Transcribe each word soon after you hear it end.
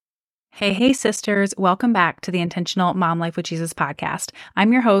Hey, sisters. Welcome back to the Intentional Mom Life with Jesus podcast.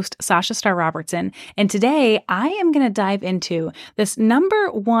 I'm your host, Sasha Star Robertson, and today I am going to dive into this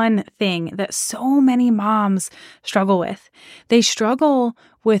number one thing that so many moms struggle with. They struggle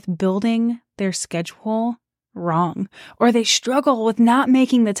with building their schedule wrong, or they struggle with not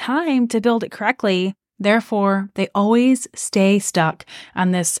making the time to build it correctly. Therefore, they always stay stuck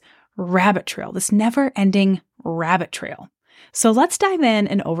on this rabbit trail, this never-ending rabbit trail. So let's dive in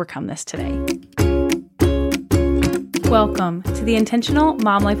and overcome this today. Welcome to the Intentional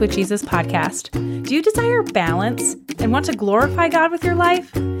Mom Life with Jesus podcast. Do you desire balance and want to glorify God with your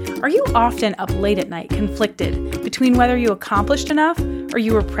life? Are you often up late at night conflicted between whether you accomplished enough or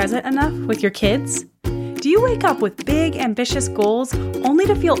you were present enough with your kids? Do you wake up with big, ambitious goals only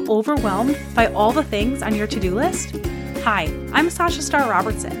to feel overwhelmed by all the things on your to-do list? Hi, I'm Sasha Star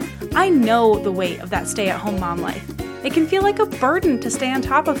Robertson. I know the weight of that stay-at-home mom life. It can feel like a burden to stay on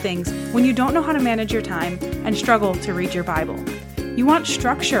top of things when you don't know how to manage your time and struggle to read your Bible. You want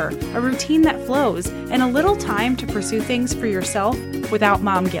structure, a routine that flows, and a little time to pursue things for yourself without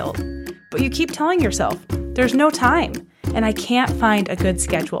mom guilt. But you keep telling yourself, there's no time, and I can't find a good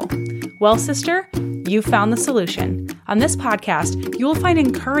schedule. Well, sister, you found the solution. On this podcast, you will find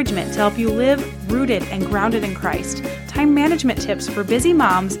encouragement to help you live rooted and grounded in Christ, time management tips for busy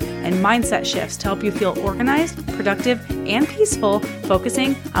moms, and mindset shifts to help you feel organized, productive, and peaceful,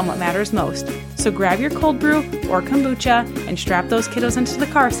 focusing on what matters most. So grab your cold brew or kombucha and strap those kiddos into the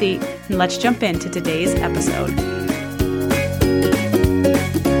car seat, and let's jump into today's episode.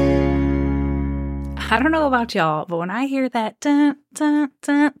 I don't know about y'all, but when I hear that dun, dun,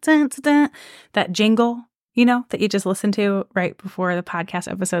 dun, dun, dun, dun, that jingle, that you just listened to right before the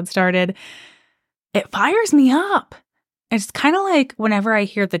podcast episode started, it fires me up. It's kind of like whenever I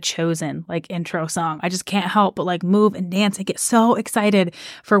hear the Chosen intro song, I just can't help but move and dance and get so excited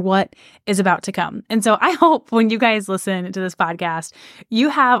for what is about to come. And so I hope when you guys listen to this podcast, you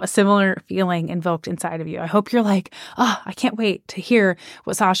have a similar feeling invoked inside of you. I hope you're like, oh, I can't wait to hear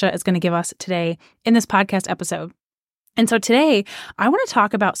what Sasha is going to give us today in this podcast episode. And so today I want to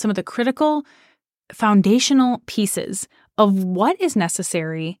talk about some of the critical foundational pieces of what is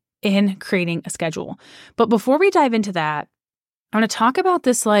necessary in creating a schedule. But before we dive into that, I want to talk about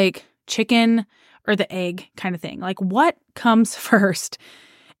this chicken or the egg kind of thing. What comes first?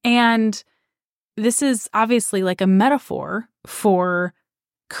 And this is obviously a metaphor for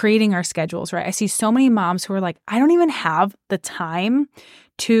creating our schedules, right? I see so many moms who are like, I don't even have the time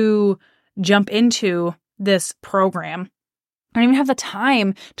to jump into this program. I don't even have the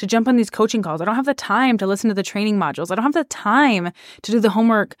time to jump on these coaching calls. I don't have the time to listen to the training modules. I don't have the time to do the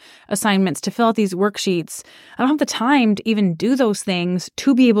homework assignments, to fill out these worksheets. I don't have the time to even do those things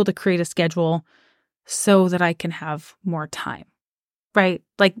to be able to create a schedule so that I can have more time, right?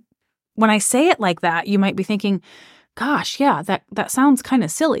 When I say it like that, you might be thinking, gosh, yeah, that sounds kind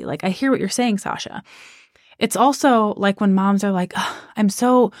of silly. I hear what you're saying, Sasha. It's also like when moms are like, oh, I'm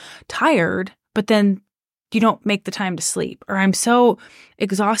so tired, but then you don't make the time to sleep, or I'm so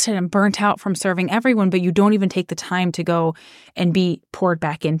exhausted and burnt out from serving everyone, but you don't even take the time to go and be poured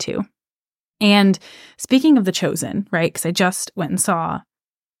back into. And speaking of The Chosen, right? Because I just went and saw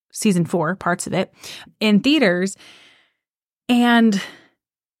season 4, parts of it, in theaters. And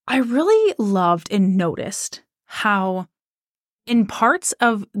I really loved and noticed how in parts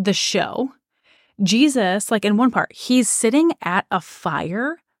of the show, Jesus, in one part, he's sitting at a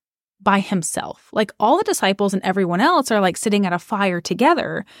fire by himself. All the disciples and everyone else are sitting at a fire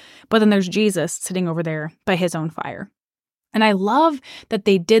together, but then there's Jesus sitting over there by his own fire. And I love that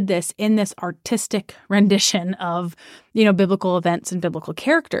they did this in this artistic rendition of, biblical events and biblical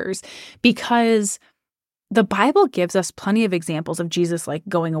characters, because the Bible gives us plenty of examples of Jesus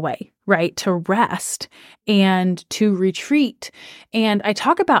going away, right? To rest and to retreat. And I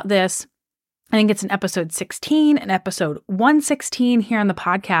talk about this, I think it's in episode 16 and episode 116 here on the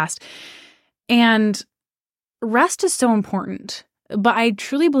podcast. And rest is so important, but I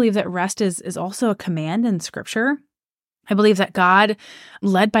truly believe that rest is also a command in Scripture. I believe that God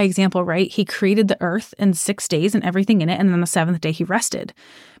led by example, right? He created the earth in 6 days and everything in it, and then the seventh day he rested.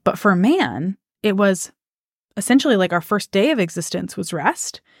 But for man, it was essentially our first day of existence was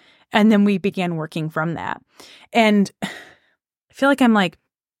rest, and then we began working from that. And I feel like I'm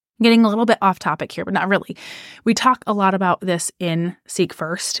getting a little bit off topic here, but not really. We talk a lot about this in Seek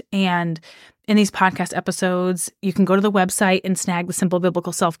First, and in these podcast episodes, you can go to the website and snag the Simple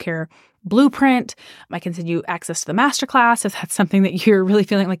Biblical Self-Care Blueprint. I can send you access to the masterclass if that's something that you're really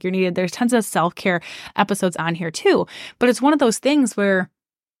feeling like you're needed. There's tons of self-care episodes on here too, but it's one of those things where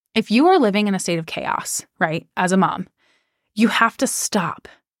if you are living in a state of chaos, right, as a mom, you have to stop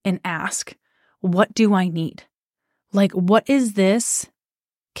and ask, what do I need? Like, what is this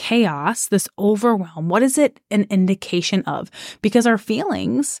chaos, this overwhelm? What is it an indication of? Because our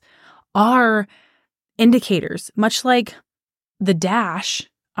feelings are indicators, much like the dash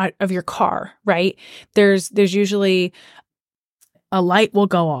of your car, right? There's usually a light will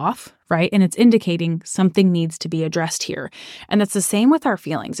go off, right? And it's indicating something needs to be addressed here. And it's the same with our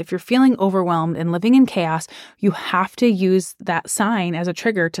feelings. If you're feeling overwhelmed and living in chaos, you have to use that sign as a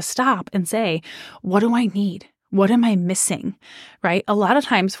trigger to stop and say, what do I need? What am I missing, right? A lot of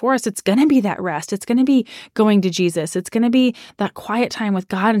times for us, it's going to be that rest. It's going to be going to Jesus. It's going to be that quiet time with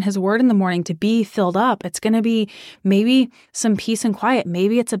God and His Word in the morning to be filled up. It's going to be maybe some peace and quiet.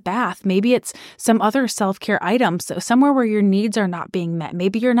 Maybe it's a bath. Maybe it's some other self-care items. So somewhere where your needs are not being met.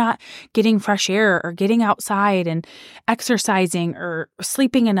 Maybe you're not getting fresh air or getting outside and exercising or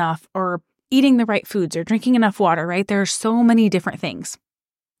sleeping enough or eating the right foods or drinking enough water, right? There are so many different things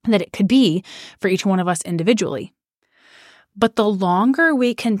that it could be for each one of us individually. But the longer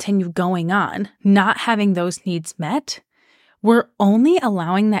we continue going on, not having those needs met, we're only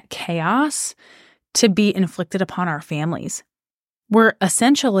allowing that chaos to be inflicted upon our families. We're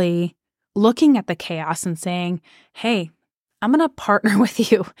essentially looking at the chaos and saying, hey, I'm going to partner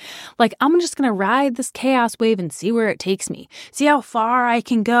with you. Like, I'm just going to ride this chaos wave and see where it takes me. See how far I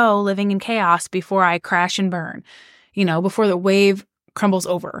can go living in chaos before I crash and burn, before the wave crumbles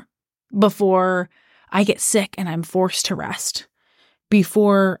over, before I get sick and I'm forced to rest,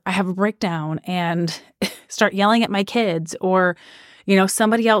 before I have a breakdown and start yelling at my kids, or,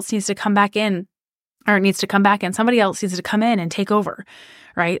 somebody else needs to come back in, somebody else needs to come in and take over,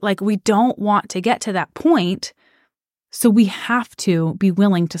 right? Like, we don't want to get to that point. So we have to be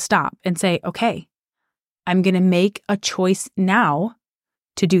willing to stop and say, okay, I'm going to make a choice now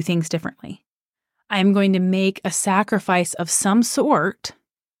to do things differently. I'm going to make a sacrifice of some sort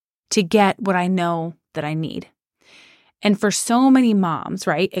to get what I know that I need. And for so many moms,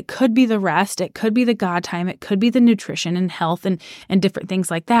 right, it could be the rest, it could be the God time, it could be the nutrition and health and different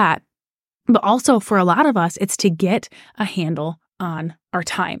things like that. But also for a lot of us, it's to get a handle on our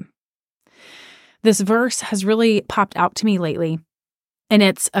time. This verse has really popped out to me lately, and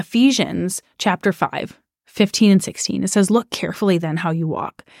it's Ephesians chapter 5, 15 and 16. It says, look carefully then how you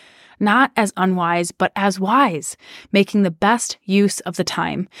walk, not as unwise, but as wise, making the best use of the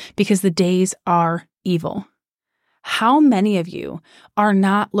time, because the days are evil. How many of you are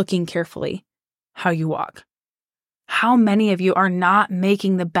not looking carefully how you walk? How many of you are not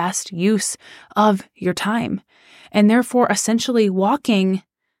making the best use of your time, and therefore essentially walking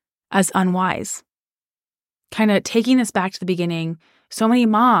as unwise? Kind of taking this back to the beginning, so many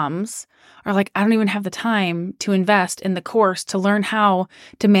moms are like, I don't even have the time to invest in the course to learn how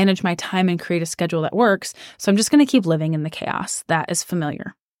to manage my time and create a schedule that works. So I'm just going to keep living in the chaos that is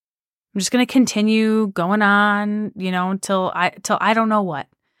familiar. I'm just going to continue going on, until I don't know what.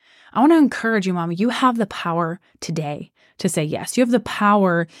 I want to encourage you, Mom. You have the power today to say yes. You have the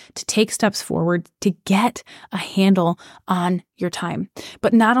power to take steps forward to get a handle on your time.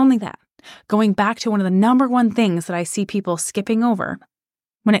 But not only that, going back to one of the number one things that I see people skipping over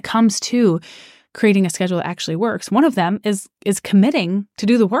when it comes to creating a schedule that actually works, one of them is committing to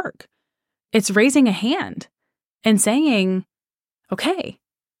do the work. It's raising a hand and saying, okay,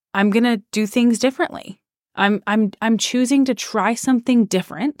 I'm going to do things differently. I'm choosing to try something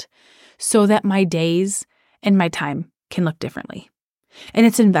different so that my days and my time can look differently. And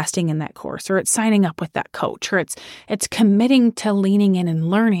it's investing in that course, or it's signing up with that coach, or it's committing to leaning in and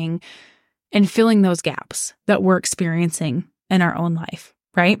learning and filling those gaps that we're experiencing in our own life,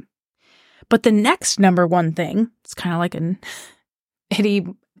 right? But the next number one thing, it's kind of like an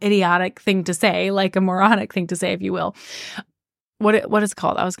idiotic thing to say, like a moronic thing to say, if you will. What is it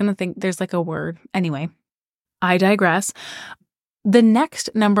called? I was going to think there's like a word. Anyway, I digress. The next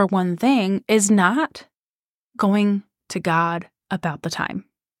number one thing is not going to God about the time.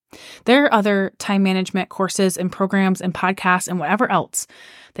 There are other time management courses and programs and podcasts and whatever else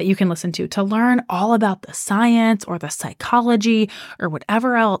that you can listen to learn all about the science or the psychology or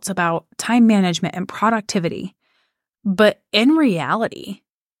whatever else about time management and productivity. But in reality,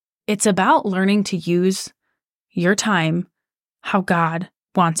 it's about learning to use your time how God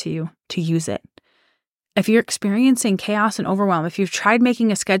wants you to use it. If you're experiencing chaos and overwhelm, if you've tried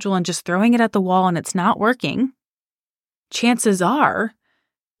making a schedule and just throwing it at the wall and it's not working, chances are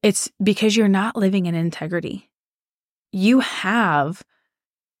it's because you're not living in integrity. You have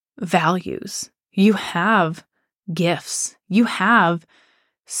values. You have gifts. You have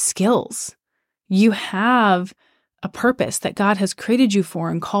skills. You have a purpose that God has created you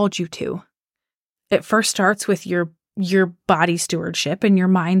for and called you to. It first starts with your your body stewardship and your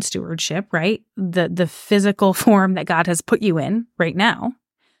mind stewardship, right? The physical form that God has put you in right now.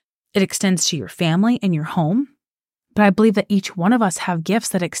 It extends to your family and your home. But I believe that each one of us have gifts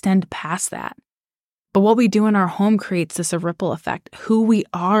that extend past that. But what we do in our home creates this a ripple effect. Who we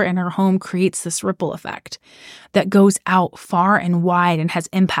are in our home creates this ripple effect that goes out far and wide and has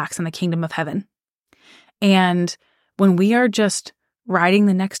impacts on the kingdom of heaven. And when we are just riding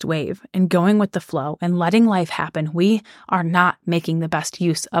the next wave and going with the flow and letting life happen, we are not making the best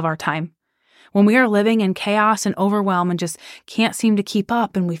use of our time. When we are living in chaos and overwhelm and just can't seem to keep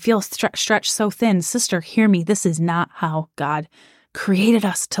up and we feel stretched so thin, sister, hear me, this is not how God created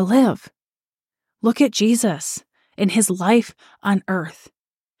us to live. Look at Jesus in his life on earth.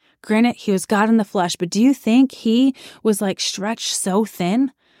 Granted, he was God in the flesh, but do you think he was like stretched so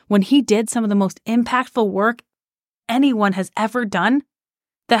thin when he did some of the most impactful work anyone has ever done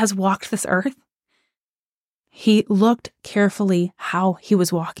that has walked this earth? He looked carefully how he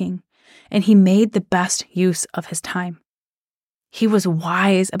was walking, and he made the best use of his time. He was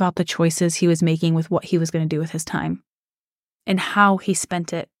wise about the choices he was making with what he was going to do with his time and how he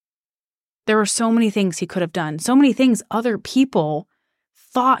spent it. There were so many things he could have done, so many things other people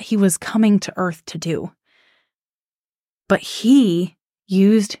thought he was coming to earth to do. But he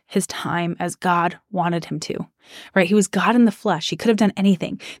used his time as God wanted him to, right? He was God in the flesh. He could have done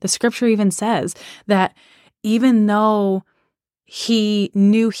anything. The scripture even says that even though he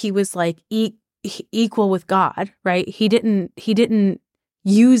knew he was like equal with God, right? He didn't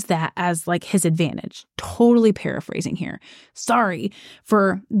use that as like his advantage. Totally paraphrasing here. Sorry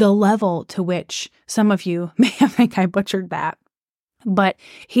for the level to which some of you may think I butchered that. But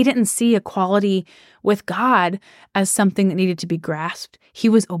he didn't see equality with God as something that needed to be grasped. He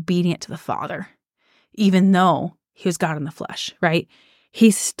was obedient to the Father, even though he was God in the flesh, right? He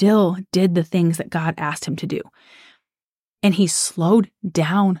still did the things that God asked him to do. And he slowed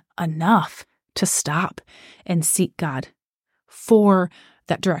down enough to stop and seek God for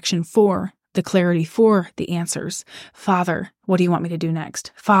that direction, for the clarity, for the answers. Father, what do you want me to do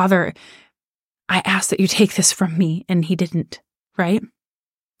next? Father, I ask that you take this from me. And he didn't, right?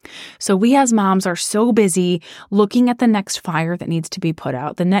 So we as moms are so busy looking at the next fire that needs to be put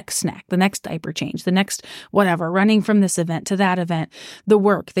out, the next snack, the next diaper change, the next whatever, running from this event to that event, the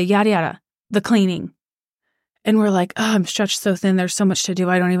work, the yada yada, the cleaning. And we're like, oh, I'm stretched so thin. There's so much to do.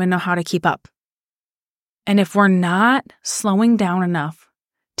 I don't even know how to keep up. And if we're not slowing down enough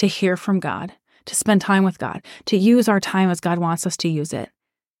to hear from God, to spend time with God, to use our time as God wants us to use it,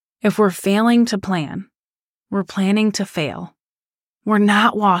 if we're failing to plan, we're planning to fail, we're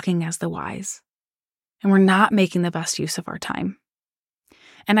not walking as the wise, and we're not making the best use of our time.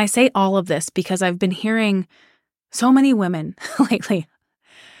 And I say all of this because I've been hearing so many women lately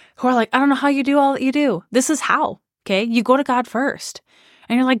who are like, I don't know how you do all that you do. This is how, okay? You go to God first.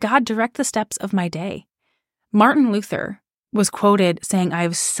 And you're like, God, direct the steps of my day. Martin Luther was quoted saying, I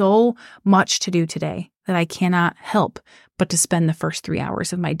have so much to do today that I cannot help but to spend the first 3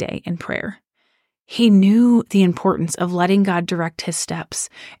 hours of my day in prayer. He knew the importance of letting God direct his steps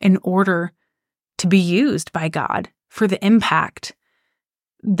in order to be used by God for the impact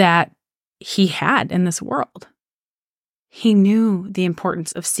that he had in this world. He knew the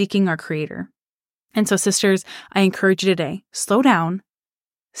importance of seeking our Creator. And so, sisters, I encourage you today, slow down,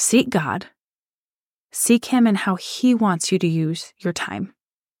 seek God, seek him and how he wants you to use your time,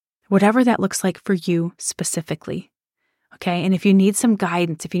 whatever that looks like for you specifically. Okay. And if you need some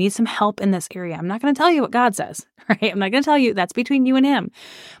guidance, if you need some help in this area, I'm not going to tell you what God says, right? I'm not going to tell you, that's between you and him.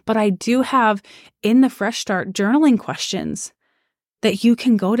 But I do have in the Fresh Start journaling questions that you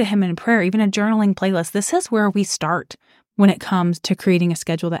can go to him in prayer, even a journaling playlist. This is where we start when it comes to creating a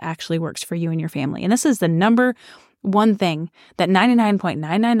schedule that actually works for you and your family. And this is the number one thing that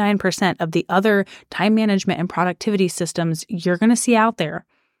 99.999% of the other time management and productivity systems you're going to see out there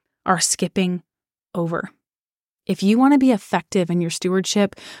are skipping over. If you want to be effective in your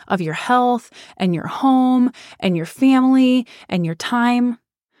stewardship of your health and your home and your family and your time,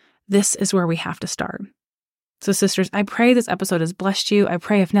 this is where we have to start. So sisters, I pray this episode has blessed you. I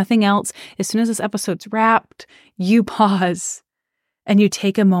pray if nothing else, as soon as this episode's wrapped, you pause and you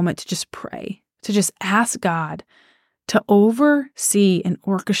take a moment to just pray, to just ask God to oversee and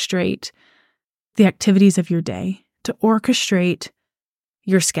orchestrate the activities of your day, to orchestrate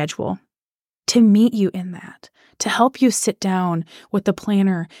your schedule, to meet you in that, to help you sit down with a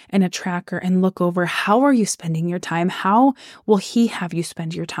planner and a tracker and look over how are you spending your time? How will he have you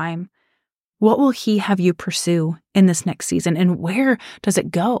spend your time? What will he have you pursue in this next season? And where does it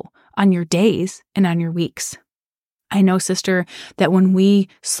go on your days and on your weeks? I know, sister, that when we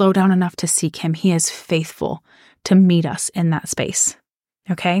slow down enough to seek him, he is faithful to meet us in that space.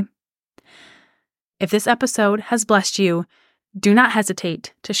 Okay? If this episode has blessed you, do not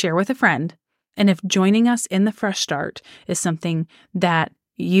hesitate to share with a friend. And if joining us in the Fresh Start is something that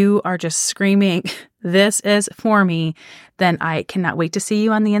you are just screaming, this is for me, then I cannot wait to see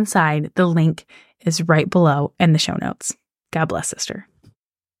you on the inside. The link is right below in the show notes. God bless, sister.